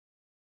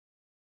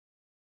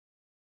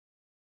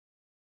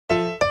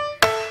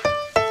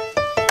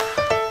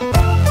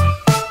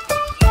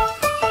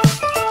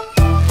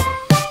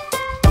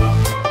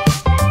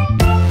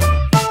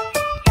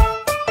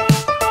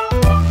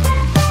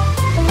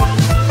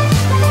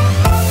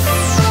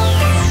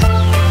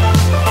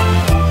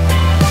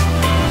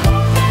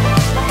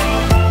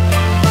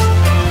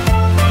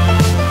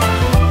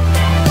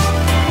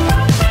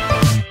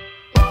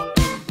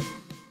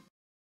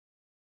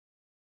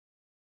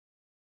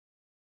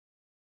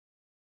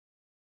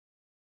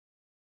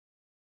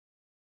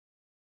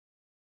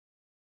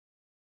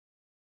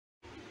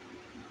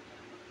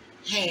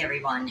Hey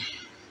everyone,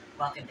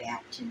 welcome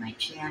back to my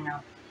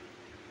channel.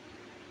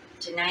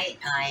 Tonight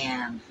I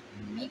am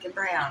making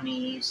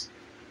brownies.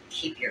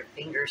 Keep your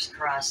fingers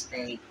crossed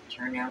they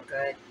turn out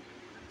good.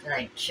 But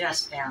I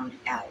just found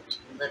out,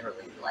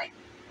 literally like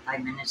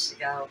 5 minutes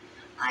ago,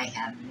 I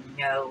have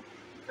no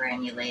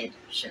granulated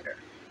sugar.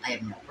 I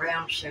have no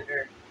brown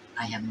sugar,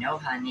 I have no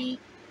honey,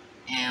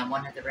 and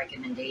one of the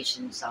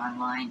recommendations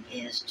online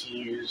is to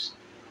use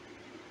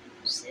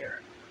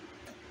syrup.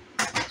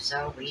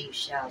 So we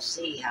shall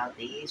see how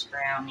these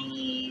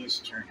brownies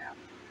turn out.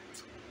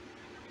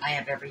 I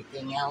have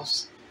everything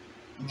else.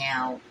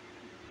 Now,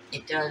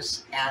 it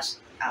does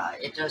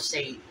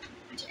say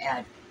to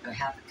add a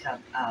half a cup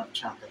of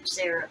chocolate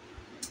syrup.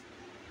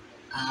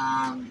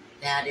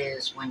 That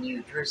is when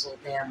you drizzle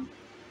them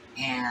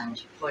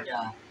and put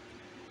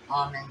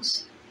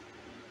almonds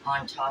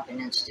on top and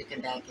then stick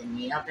them back in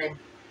the oven.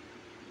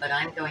 But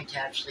I'm going to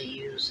actually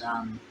use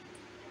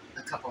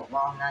a couple of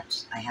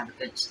walnuts. I have a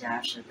good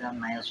stash of them.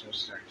 Might as well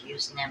start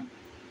using them.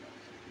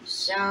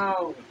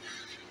 So,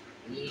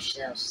 we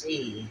shall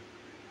see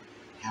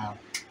how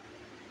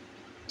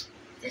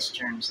this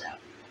turns out.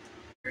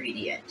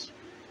 Ingredient: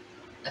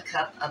 a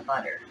cup of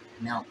butter,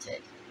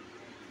 melted.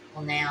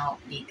 Well now,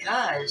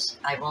 because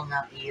I will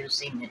not be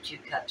using the 2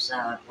 cups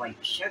of white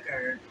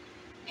sugar,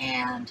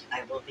 and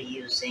I will be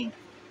using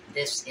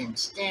this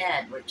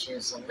instead, which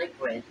is a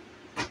liquid,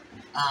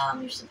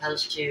 you're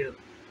supposed to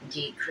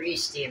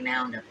decrease the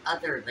amount of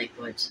other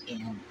liquids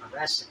in a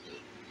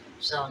recipe.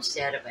 So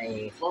instead of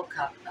a whole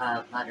cup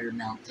of butter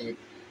melted,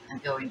 I'm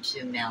going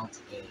to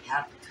melt a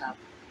half a cup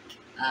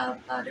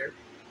of butter,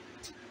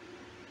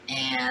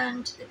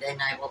 and then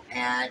I will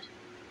add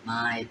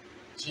my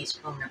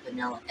teaspoon of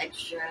vanilla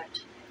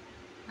extract,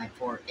 my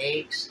 4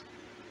 eggs,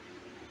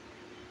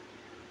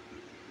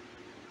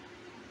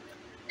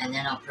 and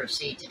then I'll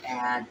proceed to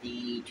add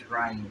the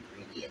dry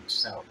ingredients.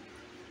 So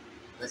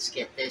let's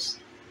get this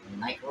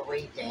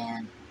microwaved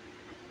and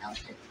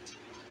melted.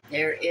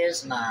 There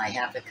is my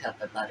half a cup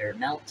of butter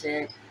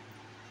melted.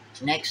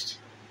 Next,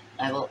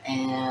 I will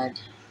add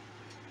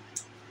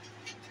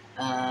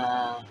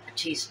a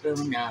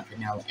teaspoon of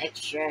vanilla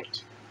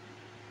extract,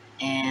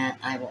 and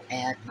I will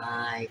add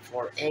my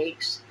 4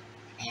 eggs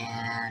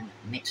and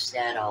mix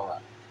that all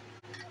up.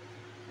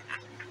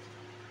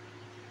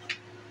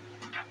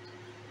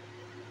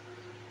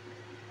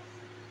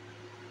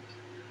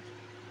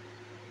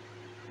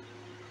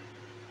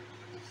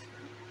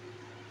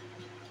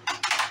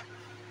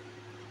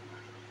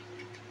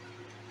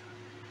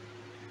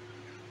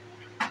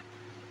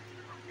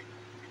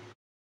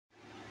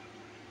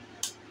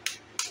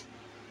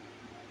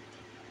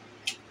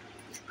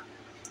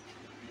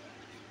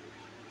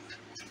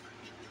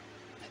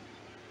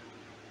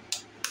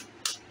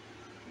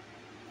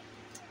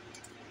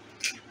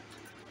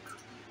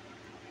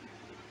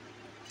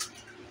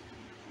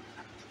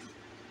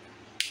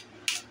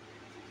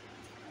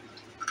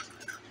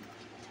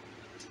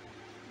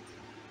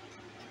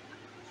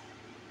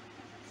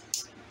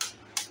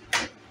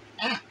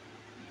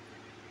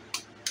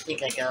 I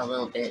think I got a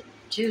little bit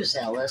too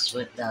zealous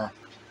with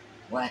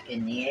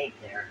whacking the egg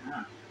there,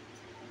 huh?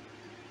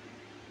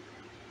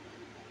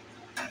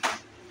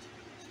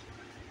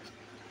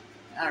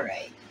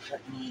 Alright,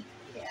 let me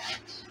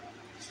get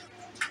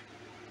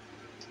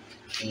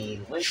a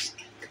whisk.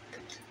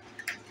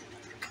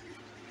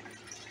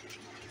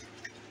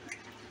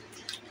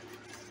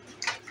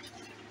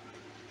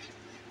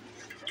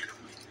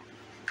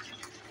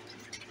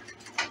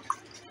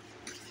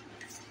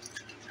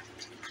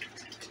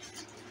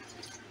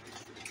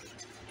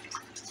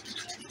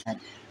 Add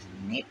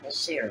maple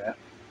syrup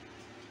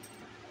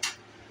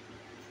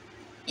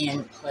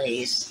in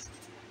place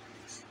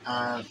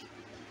of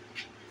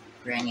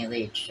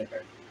granulated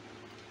sugar.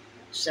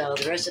 So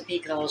the recipe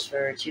calls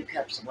for 2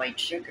 cups of white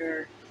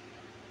sugar.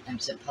 I'm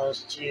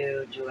supposed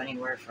to do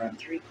anywhere from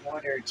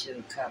 3/4 to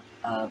a cup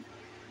of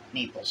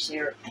maple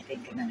syrup. I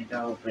think I'm going to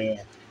go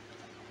with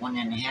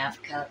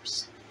 1.5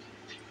 cups.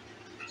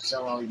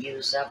 So I'll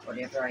use up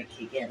whatever I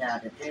can get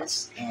out of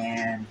this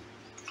and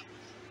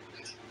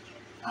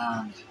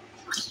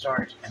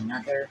start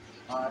another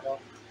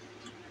bottle.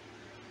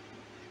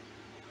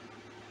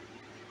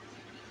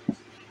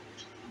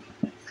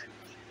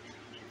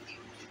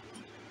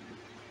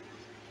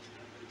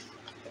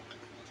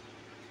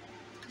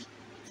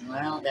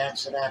 Well,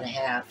 that's about a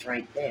half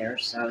right there,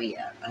 so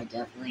yeah, I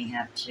definitely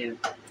have to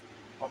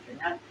open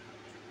up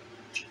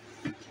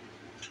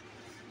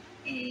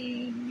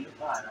a new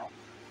bottle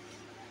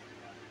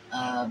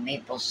of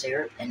maple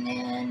syrup and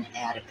then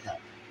add a cup.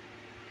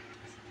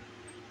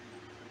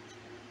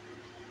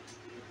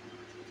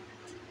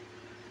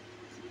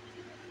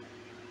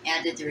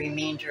 Added the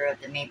remainder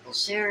of the maple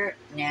syrup.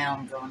 Now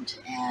I'm going to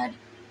add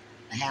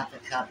a half a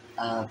cup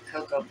of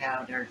cocoa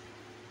powder.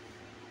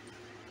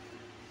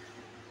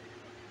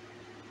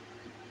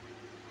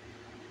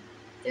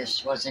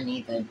 This wasn't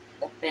even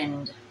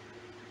opened.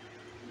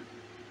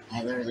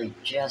 I literally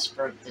just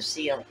broke the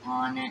seal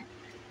on it.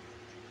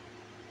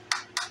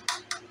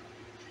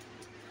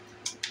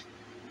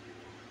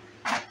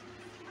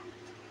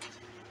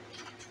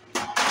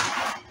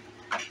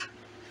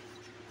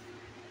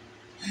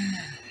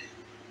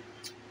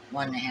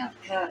 1.5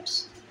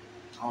 cups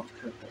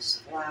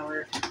all-purpose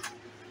flour.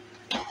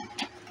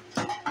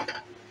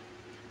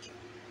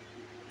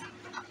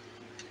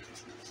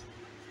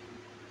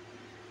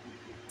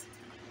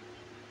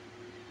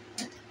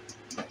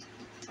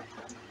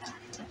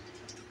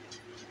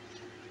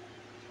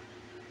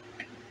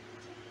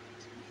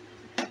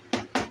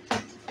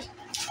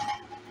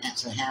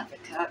 That's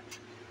 1/2 cup.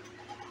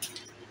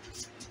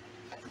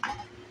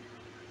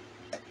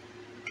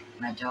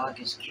 My dog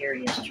is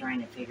curious,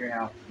 trying to figure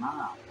out,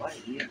 Mom, what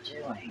are you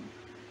doing?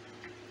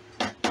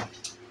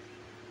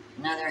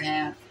 Another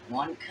half,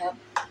 1 cup,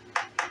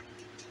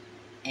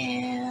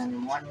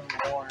 and one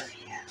more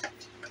half.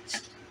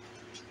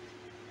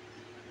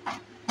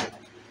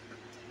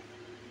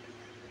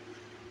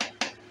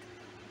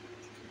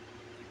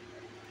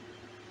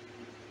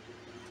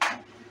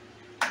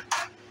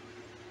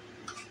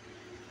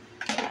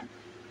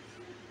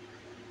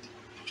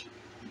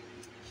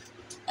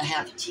 A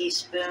 1/2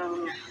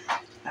 teaspoon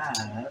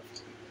of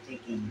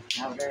baking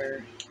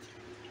powder.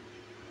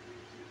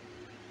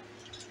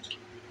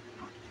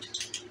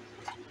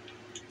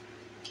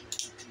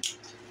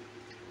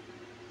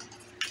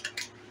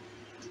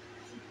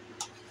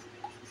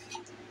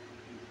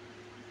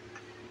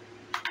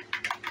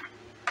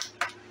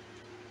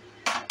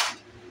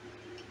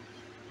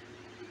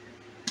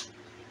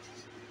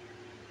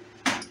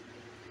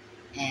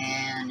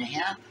 And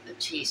 1/2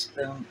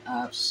 teaspoon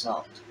of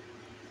salt.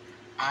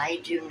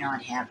 I do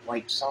not have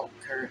white salt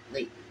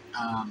currently.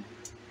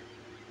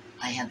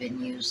 I have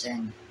been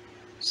using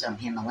some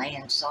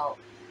Himalayan salt,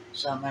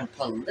 so I'm going to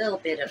put a little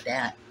bit of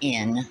that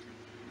in.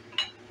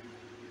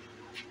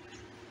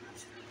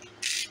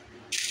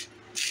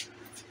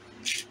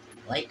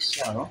 Like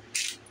so.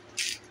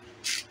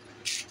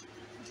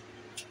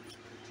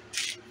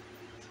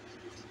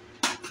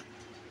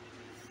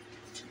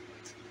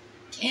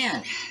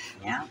 And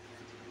now,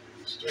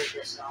 stir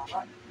this all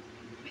up,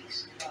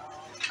 mix it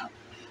all up.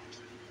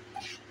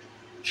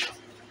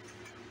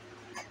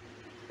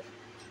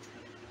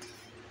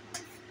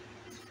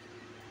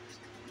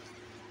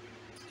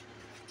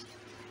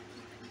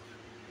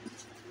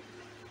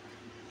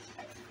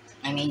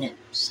 I mean, it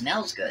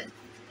smells good.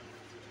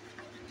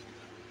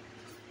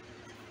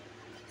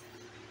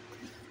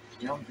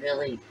 I don't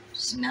really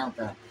smell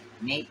the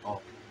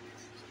maple.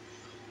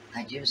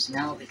 I do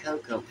smell the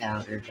cocoa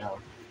powder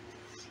though.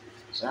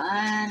 So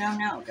I don't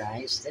know,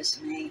 guys. This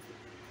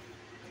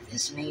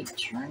may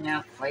turn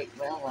out quite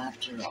well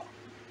after all.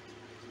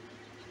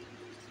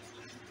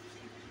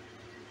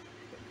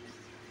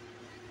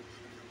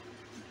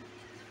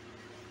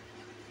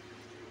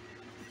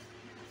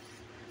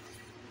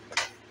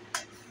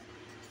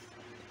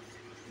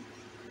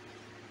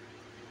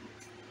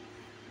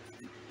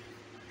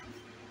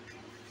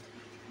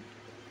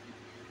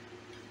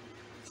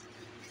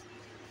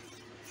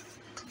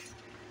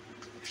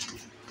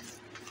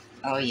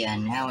 Oh yeah,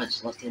 now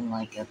it's looking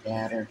like a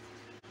batter.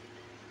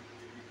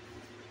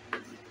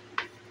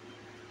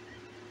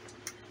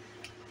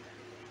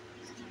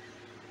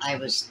 I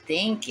was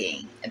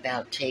thinking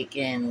about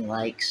taking,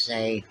 like,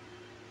 say,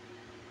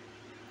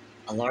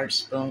 a large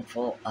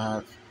spoonful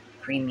of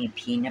creamy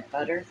peanut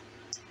butter,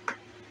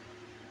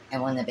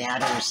 and when the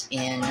batter's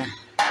in the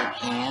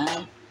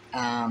pan,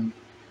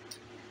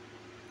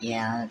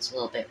 yeah, it's a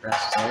little bit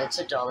rusted. It's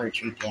a Dollar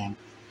Tree pan.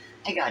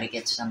 I gotta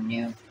get some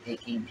new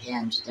baking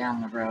pans down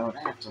the road.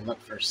 I have to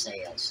look for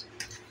sales.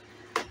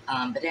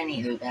 But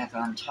anywho, back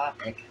on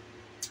topic,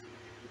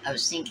 I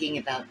was thinking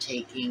about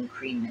taking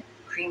creamy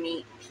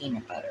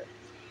peanut butter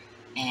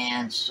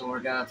and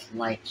sort of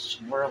like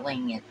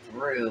swirling it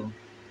through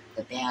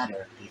the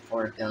batter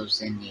before it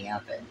goes in the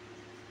oven.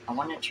 I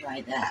want to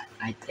try that.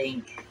 I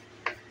think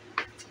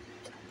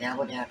that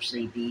would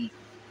actually be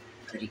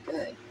pretty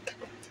good.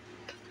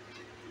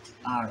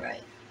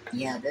 Alright,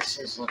 yeah, this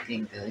is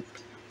looking good.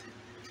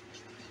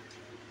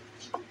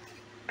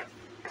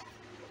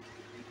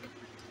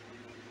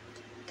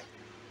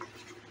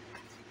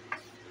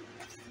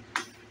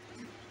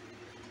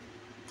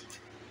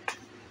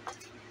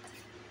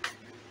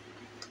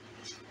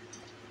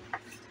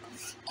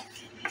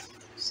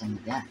 Some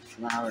of that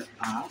flour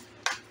off.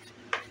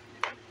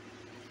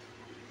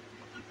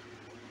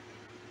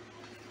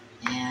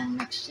 And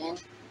mix in.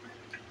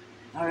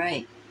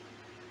 Alright.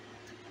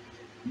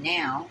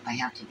 Now I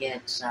have to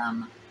get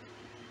some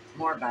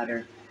more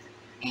butter,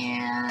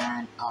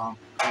 and I'll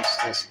grease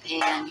this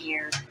pan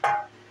here,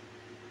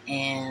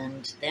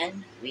 and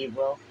then we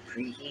will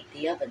preheat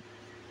the oven.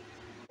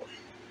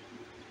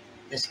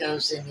 This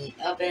goes in the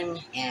oven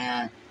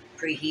and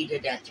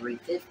preheated at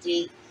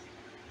 350.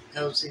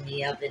 Goes in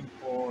the oven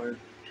for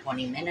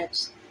 20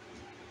 minutes.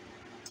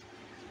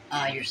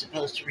 You're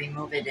supposed to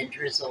remove it and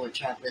drizzle with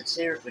chocolate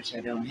syrup, which I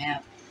don't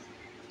have.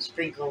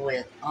 Sprinkle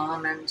with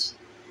almonds.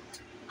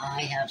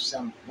 I have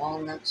some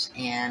walnuts,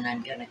 and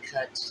I'm going to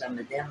cut some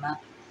of them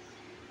up.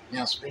 And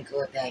I'll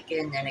sprinkle it back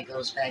in. Then it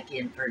goes back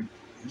in for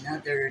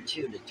another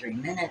 2 to 3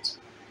 minutes.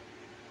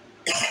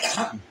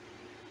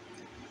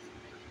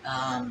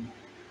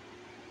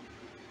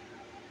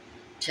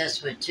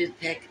 Test with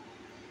toothpick.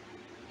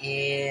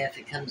 If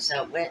it comes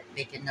out wet,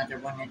 bake another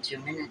 1 or 2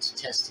 minutes.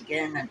 Test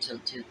again until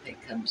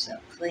toothpick comes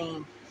out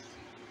clean.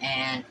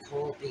 And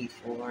cool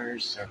before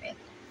serving.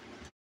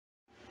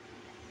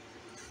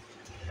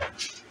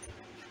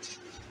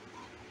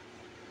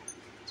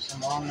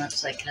 Some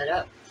walnuts I cut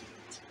up.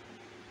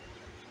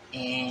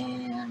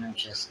 And I'm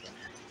just gonna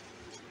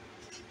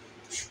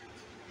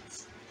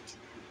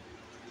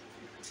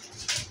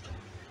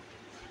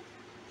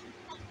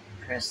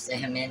press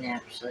them in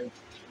actually.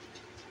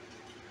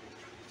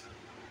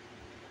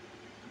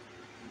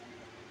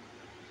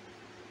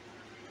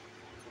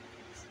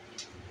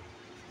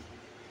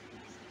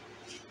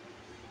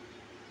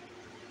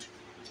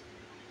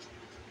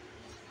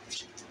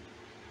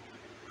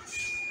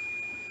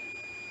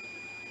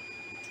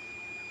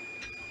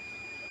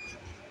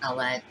 I'll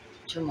add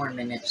 2 more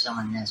minutes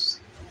on this,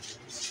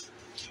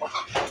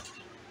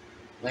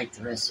 like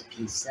the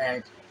recipe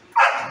said.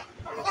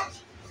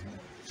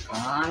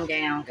 Calm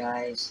down,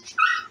 guys.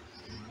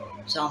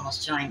 It's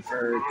almost time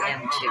for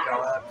them to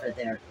go out for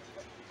their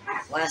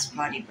last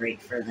potty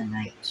break for the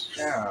night.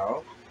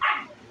 So,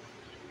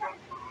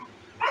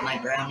 my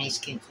brownies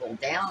can cool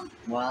down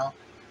while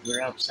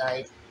we're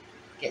outside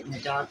getting the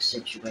dogs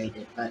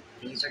situated. But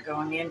these are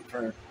going in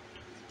for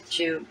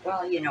 2,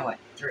 well, you know what,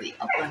 3.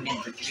 I'll put them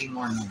in for 3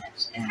 more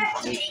minutes, and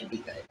they should be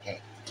good. Okay.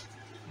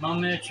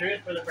 Moment of truth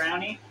for the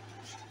brownie.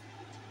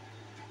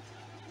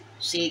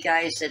 See,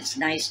 guys, it's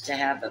nice to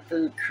have a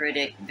food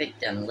critic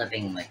victim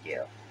living with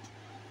you.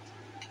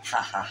 Ha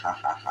ha ha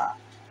ha ha.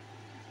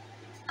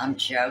 I'm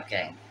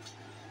joking.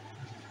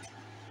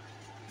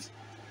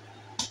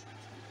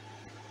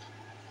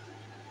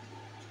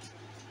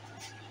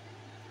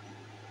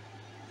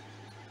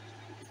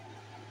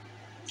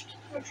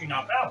 Actually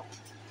not bad.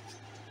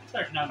 It's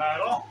actually not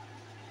bad at all.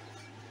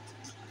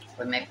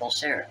 With maple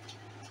syrup.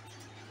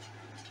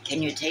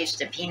 Can you taste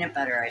the peanut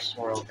butter I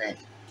swirled in?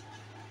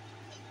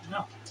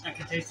 No, I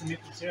can taste the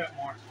maple syrup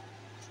more.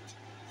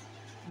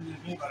 Than the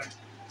peanut butter.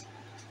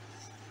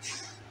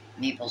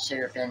 Maple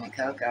syrup and the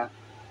cocoa.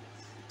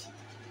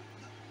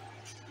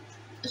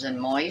 Is it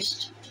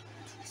moist?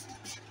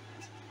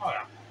 Oh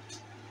yeah.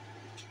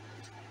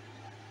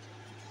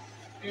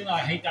 Even though I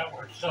hate that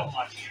word so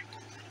much.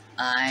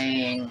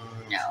 I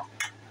know.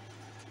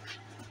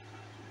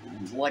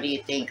 What do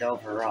you think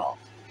overall?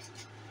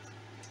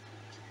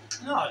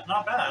 No, it's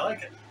not bad. I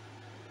like it.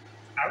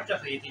 I would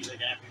definitely eat these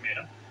again if we made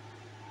them.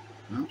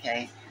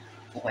 Okay.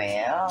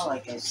 Well,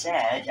 like I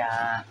said,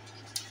 at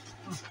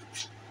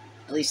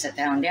least I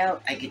found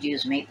out I could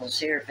use maple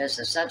syrup as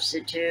a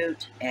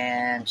substitute,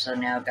 and so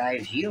now,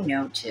 guys, you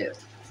know too.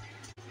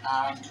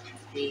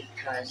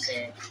 Because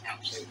it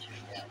actually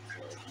turned out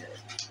really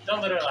good.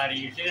 Don't let her lie to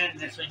you. She didn't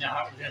necessarily know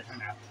how it was going to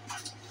turn out.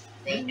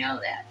 They know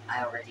that.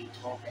 I already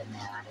told them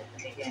that at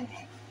the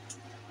beginning.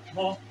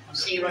 Well,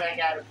 See what I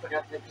gotta put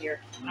up with here?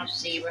 You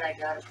see what I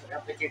gotta put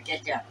up with here?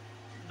 Get down.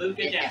 Luke,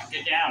 get down.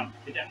 Get down.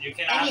 Get down. You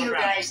cannot have a Anywho,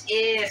 brownie. guys,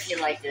 if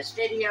you like this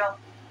video,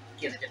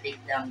 give it a big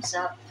thumbs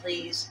up,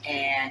 please,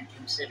 and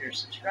consider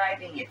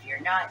subscribing. If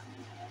you're not,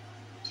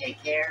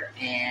 take care,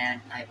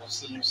 and I will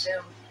see you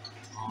soon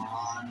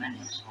on the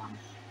next one.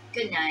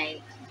 Good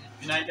night.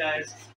 Good night, guys.